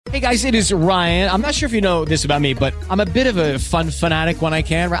Hey guys, it is Ryan. I'm not sure if you know this about me, but I'm a bit of a fun fanatic when I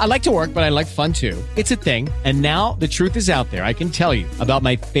can. I like to work, but I like fun too. It's a thing. And now the truth is out there. I can tell you about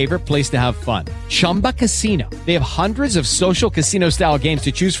my favorite place to have fun. Chumba Casino. They have hundreds of social casino style games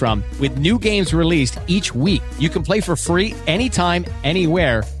to choose from with new games released each week. You can play for free anytime,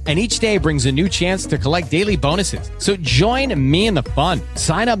 anywhere. And each day brings a new chance to collect daily bonuses. So join me in the fun.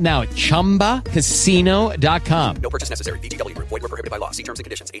 Sign up now at ChumbaCasino.com. No purchase necessary. VGW. Void where prohibited by law. See terms and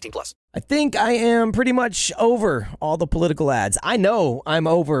conditions. 18+. I think I am pretty much over all the political ads. I know I'm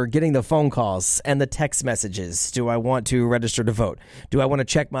over getting the phone calls and the text messages. Do I want to register to vote? Do I want to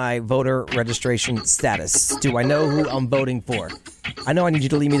check my voter registration status? Do I know who I'm voting for? I know I need you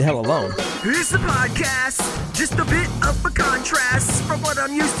to leave me the hell alone. Here's the podcast, just a bit of a contrast from what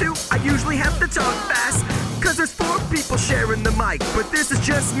I'm used to. I usually have to talk fast, cause there's 4 people sharing the mic. But this is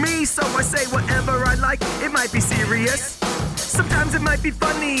just me, so I say whatever I like. It might be serious, sometimes it might be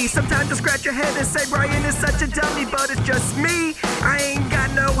funny. Sometimes I scratch your head and say Brian is such a dummy, but it's just me. I ain't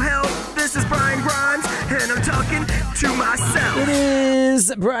got no help. This is Brian Grimes, and I'm talking to myself. It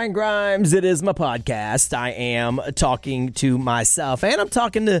is Brian Grimes. It is my podcast. I am talking to myself, and I'm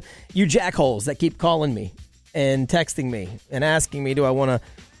talking to you jackholes that keep calling me and texting me and asking me, do I want to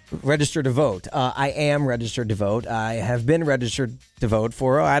register to vote? I am registered to vote. I have been registered to vote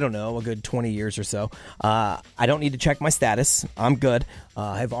for, I don't know, a good 20 years or so. I don't need to check my status. I'm good.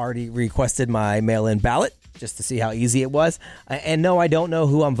 I've already requested my mail-in ballot just to see how easy it was. And no, I don't know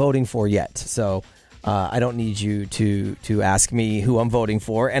who I'm voting for yet. So I don't need you to ask me who I'm voting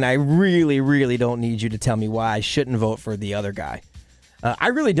for. And I really, really don't need you to tell me why I shouldn't vote for the other guy. I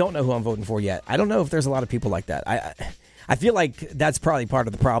really don't know who I'm voting for yet. I don't know if there's a lot of people like that. I feel like that's probably part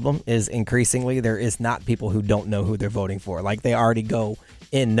of the problem is increasingly there is not people who don't know who they're voting for. Like they already go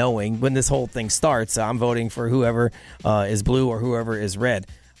in knowing when this whole thing starts, I'm voting for whoever is blue or whoever is red.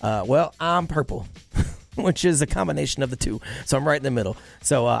 Well, I'm purple, which is a combination of the two. So I'm right in the middle.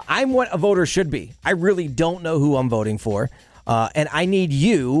 So I'm what a voter should be. I really don't know who I'm voting for. And I need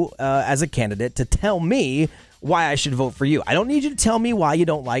you as a candidate to tell me why I should vote for you. I don't need you to tell me why you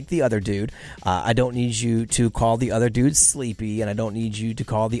don't like the other dude. I don't need you to call the other dude sleepy, and I don't need you to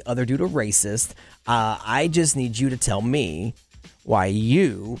call the other dude a racist. I just need you to tell me why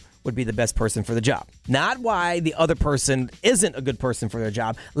you would be the best person for the job. Not why the other person isn't a good person for their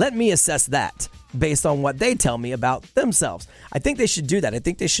job. Let me assess that based on what they tell me about themselves. I think they should do that. I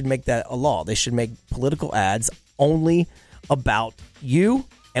think they should make that a law. They should make political ads only about you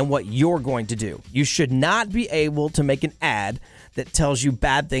and what you're going to do. You should not be able to make an ad that tells you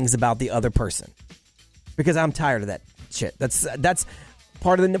bad things about the other person, because I'm tired of that shit. That's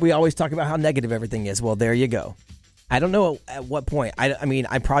part of we always talk about how negative everything is. Well, there you go. I don't know at what point. I mean,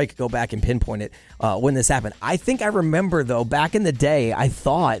 I probably could go back and pinpoint it when this happened. I think I remember, though, back in the day, I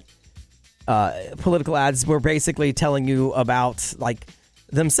thought political ads were basically telling you about, like,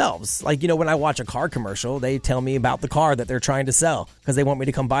 themselves. Like, you know, when I watch a car commercial, they tell me about the car that they're trying to sell because they want me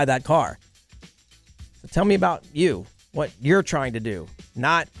to come buy that car. So tell me about you, what you're trying to do,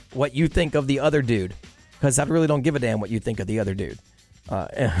 not what you think of the other dude, because I really don't give a damn what you think of the other dude.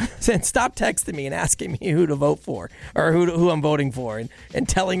 And stop texting me and asking me who to vote for or who I'm voting for and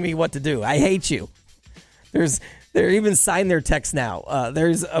telling me what to do. I hate you. They're even signing their text now.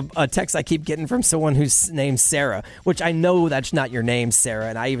 There's a text I keep getting from someone who's named Sarah, which I know that's not your name, Sarah.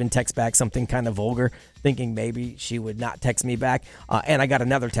 And I even text back something kind of vulgar, thinking maybe she would not text me back. And I got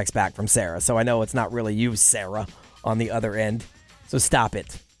another text back from Sarah. So I know it's not really you, Sarah, on the other end. So stop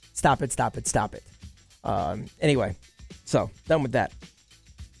it. Stop it, stop it, stop it. Anyway, so done with that.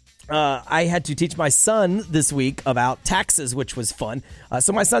 I had to teach my son this week about taxes, which was fun.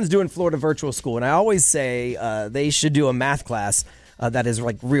 So my son's doing Florida virtual school, and I always say they should do a math class that is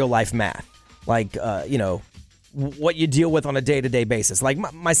like real life math, like, you know, what you deal with on a day-to-day basis. Like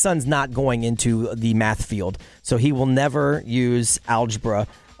my son's not going into the math field, so he will never use algebra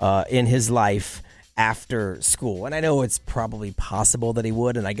in his life after school. And I know it's probably possible that he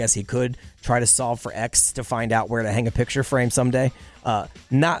would, and I guess he could try to solve for X to find out where to hang a picture frame someday.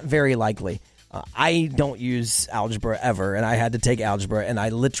 Not very likely. I don't use algebra ever, and I had to take algebra, and I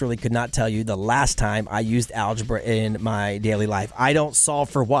literally could not tell you the last time I used algebra in my daily life. I don't solve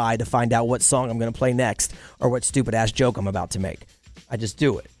for Y to find out what song I'm going to play next or what stupid-ass joke I'm about to make. I just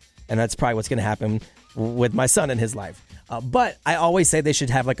do it, and that's probably what's going to happen with my son in his life. But I always say they should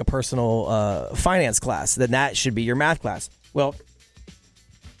have like a personal finance class. Then that should be your math class. Well,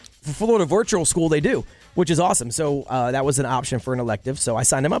 for Florida Virtual School, they do, which is awesome. So that was an option for an elective, so I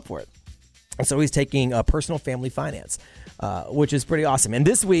signed him up for it. And so he's taking personal family finance, which is pretty awesome. And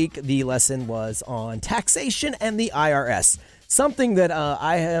this week, the lesson was on taxation and the IRS. something that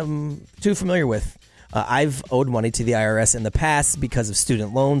I am too familiar with. I've owed money to the IRS in the past because of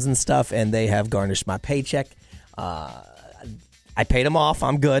student loans and stuff, and they have garnished my paycheck. I paid them off.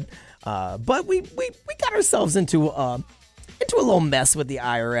 I'm good. But we got ourselves into a little mess with the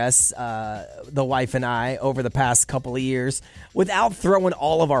IRS, the wife and I, over the past couple of years, without throwing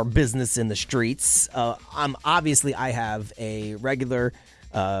all of our business in the streets. Obviously, I have a regular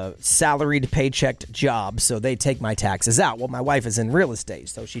salaried paychecked job, so they take my taxes out. Well, my wife is in real estate,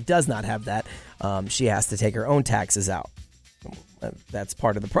 so she does not have that. She has to take her own taxes out. That's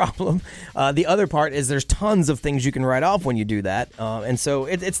part of the problem. The other part is there's tons of things you can write off when you do that. And so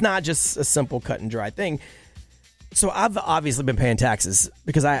it's not just a simple cut and dry thing. So I've obviously been paying taxes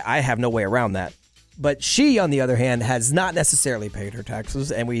because I have no way around that. But she, on the other hand, has not necessarily paid her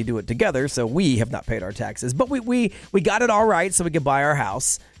taxes, and we do it together, so we have not paid our taxes. But we got it all right so we could buy our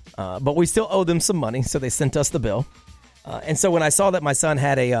house, but we still owe them some money, so they sent us the bill. And so when I saw that my son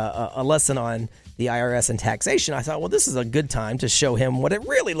had a lesson on the IRS and taxation, I thought, well, this is a good time to show him what it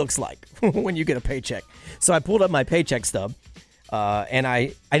really looks like when you get a paycheck. So I pulled up my paycheck stub, and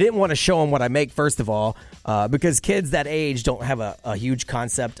I didn't want to show him what I make, first of all, because kids that age don't have a huge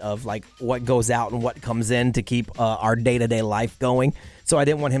concept of like what goes out and what comes in to keep our day-to-day life going. So I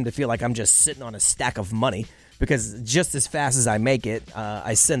didn't want him to feel like I'm just sitting on a stack of money, because just as fast as I make it,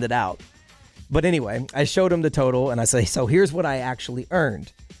 I send it out. But anyway, I showed him the total, and I say, so here's what I actually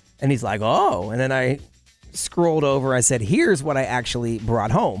earned. And he's like, oh. And then I scrolled over. I said, here's what I actually brought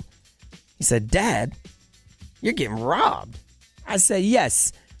home. He said, Dad, you're getting robbed. I said,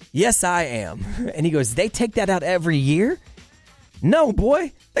 yes, I am. And he goes, they take that out every year? No,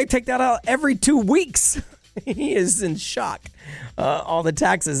 boy, they take that out every 2 weeks. He is in shock, all the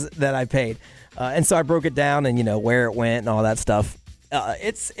taxes that I paid. And so I broke it down and, where it went and all that stuff.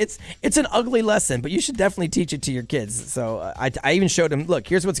 It's an ugly lesson, but you should definitely teach it to your kids. So I even showed him, look,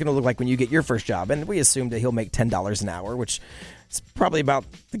 here's what's going to look like when you get your first job. And we assumed that he'll make $10 an hour, which is probably about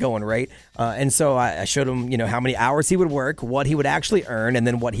the going rate. And so I showed him, how many hours he would work, what he would actually earn, and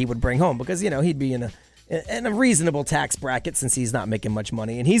then what he would bring home. Because, he'd be in a reasonable tax bracket since he's not making much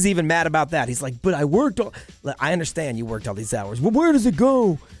money. And he's even mad about that. He's like, but I understand you worked all these hours. Well, where does it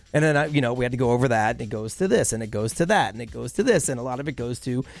go? And then, we had to go over that, and it goes to this, and it goes to that, and it goes to this, and a lot of it goes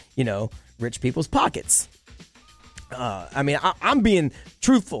to, rich people's pockets. I'm being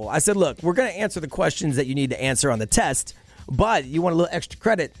truthful. I said, look, we're going to answer the questions that you need to answer on the test, but you want a little extra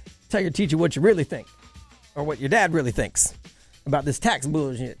credit, tell your teacher what you really think, or what your dad really thinks about this tax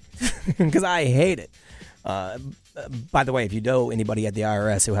bullshit, because I hate it. By the way, if you know anybody at the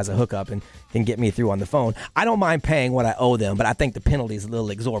IRS who has a hookup and can get me through on the phone, I don't mind paying what I owe them, but I think the penalty is a little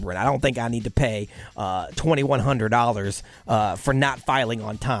exorbitant. I don't think I need to pay $2,100 for not filing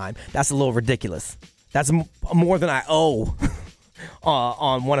on time. That's a little ridiculous. That's more than I owe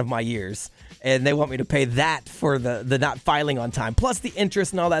on one of my years. And they want me to pay that for the not filing on time, plus the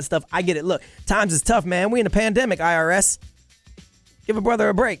interest and all that stuff. I get it. Look, times is tough, man. We in a pandemic, IRS. Give a brother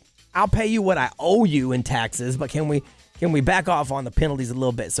a break. I'll pay you what I owe you in taxes, but can we back off on the penalties a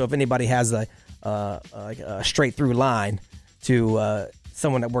little bit? So if anybody has a straight through line to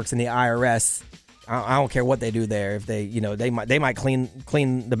someone that works in the IRS, I don't care what they do there. If they might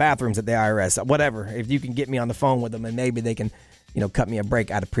clean the bathrooms at the IRS, whatever. If you can get me on the phone with them and maybe they can, cut me a break,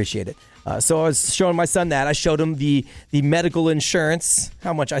 I'd appreciate it. So I was showing my son that. I showed him the medical insurance,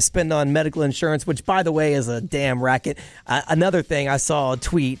 how much I spend on medical insurance, which, by the way, is a damn racket. Another thing, I saw a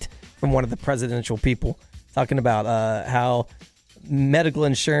tweet from one of the presidential people talking about how medical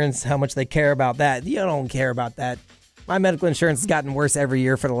insurance, how much they care about that. You don't care about that. My medical insurance has gotten worse every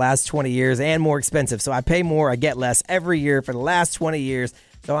year for the last 20 years and more expensive. So I pay more, I get less every year for the last 20 years.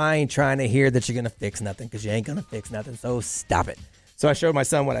 So I ain't trying to hear that you're going to fix nothing, because you ain't going to fix nothing. So stop it. So I showed my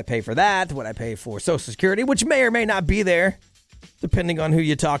son what I pay for that, what I pay for Social Security, which may or may not be there, depending on who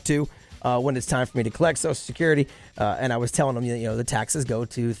you talk to. When it's time for me to collect Social Security. And I was telling them, the taxes go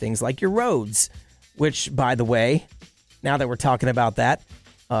to things like your roads, which, by the way, now that we're talking about that,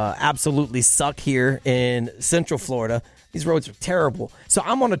 absolutely suck here in Central Florida. These roads are terrible. So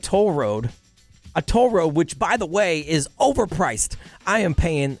I'm on a toll road, which, by the way, is overpriced. I am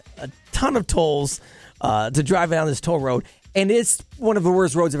paying a ton of tolls to drive down this toll road, and it's one of the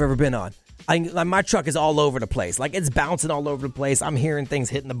worst roads I've ever been on. My truck is all over the place. Like, it's bouncing all over the place. I'm hearing things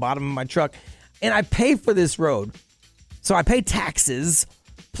hitting the bottom of my truck. And I pay for this road. So I pay taxes,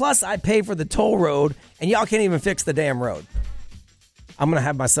 plus I pay for the toll road, and y'all can't even fix the damn road. I'm going to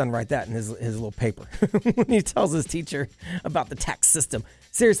have my son write that in his little paper when he tells his teacher about the tax system.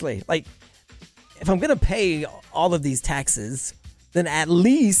 Seriously, like, if I'm going to pay all of these taxes, then at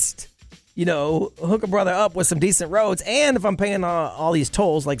least hook a brother up with some decent roads. And if I'm paying all these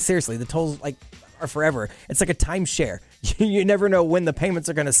tolls, like seriously, the tolls are forever. It's like a timeshare. You never know when the payments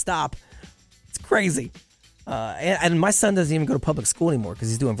are going to stop. It's crazy. And my son doesn't even go to public school anymore because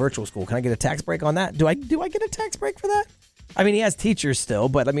he's doing virtual school. Can I get a tax break on that? Do I get a tax break for that? I mean, he has teachers still,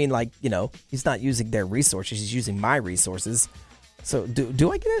 but I mean, he's not using their resources. He's using my resources. So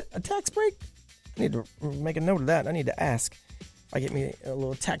do I get a tax break? I need to make a note of that. I need to ask if I get me a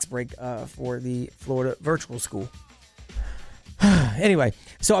little tax break for the Florida virtual school. Anyway,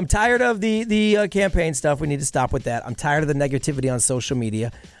 so I'm tired of the campaign stuff. We need to stop with that. I'm tired of the negativity on social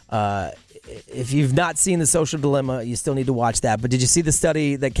media. If you've not seen The Social Dilemma, you still need to watch that. But did you see the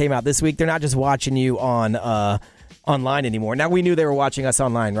study that came out this week? They're not just watching you on online anymore. Now, we knew they were watching us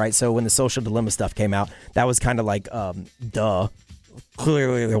online, right? So when The Social Dilemma stuff came out, that was kind of like, duh.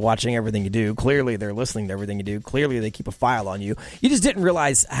 Clearly, they're watching everything you do. Clearly, they're listening to everything you do. Clearly, they keep a file on you. You just didn't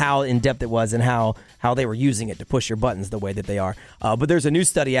realize how in-depth it was and how they were using it to push your buttons the way that they are. But there's a new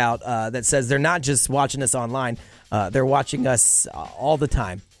study out that says they're not just watching us online. They're watching us all the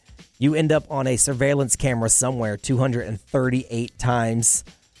time. You end up on a surveillance camera somewhere 238 times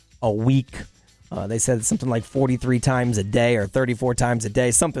a week. They said something like 43 times a day or 34 times a day,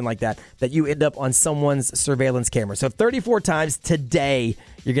 something like that you end up on someone's surveillance camera. So 34 times today,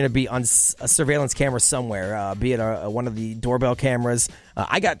 you're going to be on a surveillance camera somewhere, be it one of the doorbell cameras.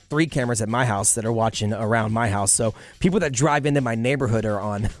 I got 3 cameras at my house that are watching around my house. So people that drive into my neighborhood are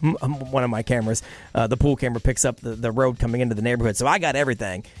on one of my cameras. The pool camera picks up the road coming into the neighborhood. So I got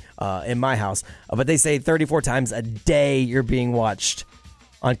everything in my house. But they say 34 times a day you're being watched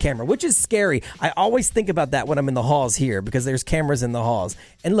on camera, which is scary. I always think about that when I'm in the halls here because there's cameras in the halls.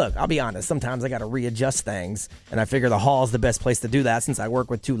 And look, I'll be honest, sometimes I got to readjust things, and I figure the hall's the best place to do that. Since I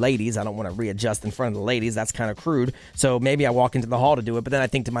work with 2 ladies, I don't want to readjust in front of the ladies. That's kind of crude. So maybe I walk into the hall to do it, but then I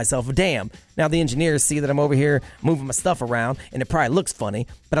think to myself, damn, now the engineers see that I'm over here moving my stuff around, and it probably looks funny,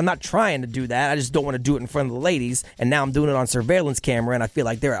 but I'm not trying to do that. I just don't want to do it in front of the ladies, and now I'm doing it on surveillance camera, and I feel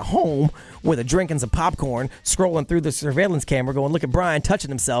like they're at home with a drink and some popcorn, scrolling through the surveillance camera going, look at Brian touching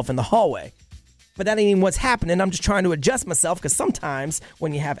himself in the hallway. But that ain't even what's happening. I'm just trying to adjust myself because sometimes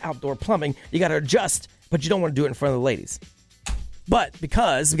when you have outdoor plumbing, you got to adjust, but you don't want to do it in front of the ladies. But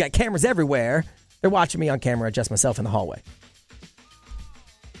because we got cameras everywhere, they're watching me on camera adjust myself in the hallway.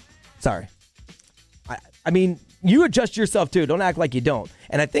 Sorry. I mean, you adjust yourself too. Don't act like you don't.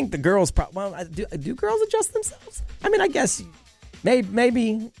 And I think the girls, do girls adjust themselves? I mean, I guess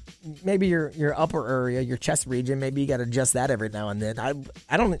maybe your upper area, your chest region, maybe you got to adjust that every now and then.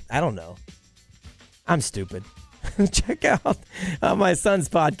 I don't know. I'm stupid. Check out my son's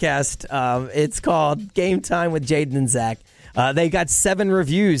podcast. It's called Game Time with Jaden and Zach. They got 7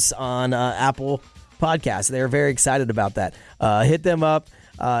 reviews on Apple Podcasts. They're very excited about that. Hit them up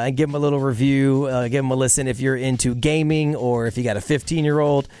and give them a little review. Give them a listen if you're into gaming or if you got a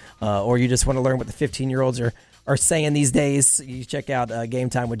 15-year-old or you just want to learn what the 15-year-olds are saying these days. You check out Game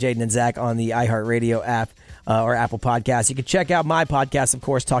Time with Jaden and Zach on the iHeartRadio app or Apple Podcasts. You can check out my podcast, of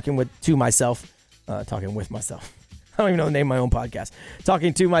course, Talking with myself. I don't even know the name of my own podcast.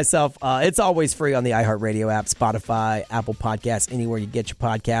 Talking to myself. It's always free on the iHeartRadio app, Spotify, Apple Podcasts, anywhere you get your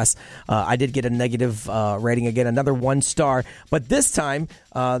podcasts. I did get a negative rating again, another 1 star. But this time,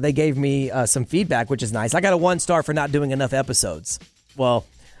 they gave me some feedback, which is nice. I got a 1 star for not doing enough episodes. Well,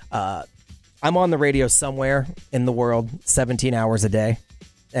 I'm on the radio somewhere in the world 17 hours a day.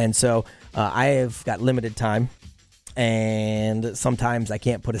 And so I have got limited time. And sometimes I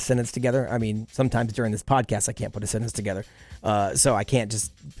can't put a sentence together. I mean, sometimes during this podcast, I can't put a sentence together. So I can't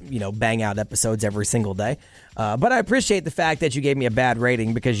just, bang out episodes every single day. But I appreciate the fact that you gave me a bad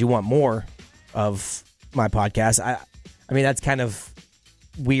rating because you want more of my podcast. I mean, that's kind of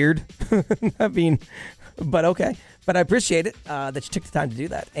weird. But okay. But I appreciate it that you took the time to do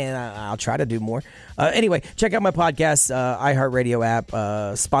that, and I'll try to do more. Anyway, check out my podcast, iHeartRadio app,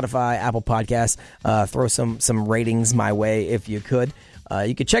 Spotify, Apple Podcasts. Throw some ratings my way if you could.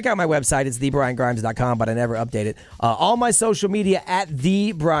 You can check out my website. It's thebriangrimes.com, but I never update it. All my social media at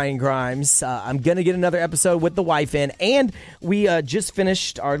TheBrianGrimes. I'm going to get another episode with the wife in, and we just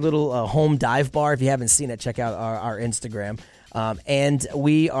finished our little home dive bar. If you haven't seen it, check out our Instagram. And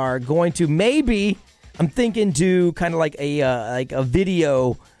we are going to maybe... I'm thinking do kind of like a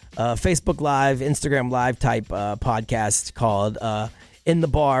video, Facebook Live, Instagram Live type podcast called In the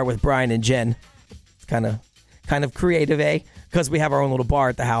Bar with Brian and Jen. It's kind of creative, because we have our own little bar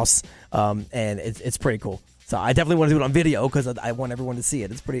at the house, and it's pretty cool. So I definitely want to do it on video because I want everyone to see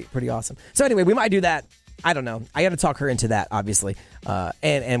it. It's pretty awesome. So anyway, we might do that. I don't know. I got to talk her into that, obviously,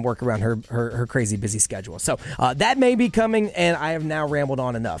 and work around her crazy busy schedule. So that may be coming, and I have now rambled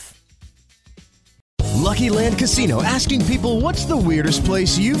on enough. Lucky Land Casino, asking people, what's the weirdest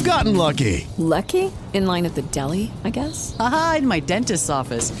place you've gotten lucky? Lucky? In line at the deli, I guess? Aha, in my dentist's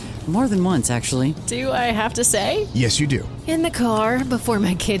office. More than once, actually. Do I have to say? Yes, you do. In the car before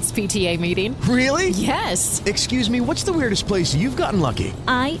my kids' PTA meeting. Really? Yes. Excuse me, what's the weirdest place you've gotten lucky?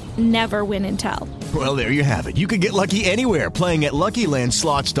 I never win and tell. Well, there you have it. You can get lucky anywhere, playing at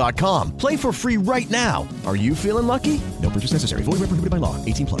LuckyLandSlots.com. Play for free right now. Are you feeling lucky? No purchase necessary. Void where prohibited by law.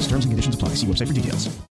 18+. Terms and conditions apply. See website for details.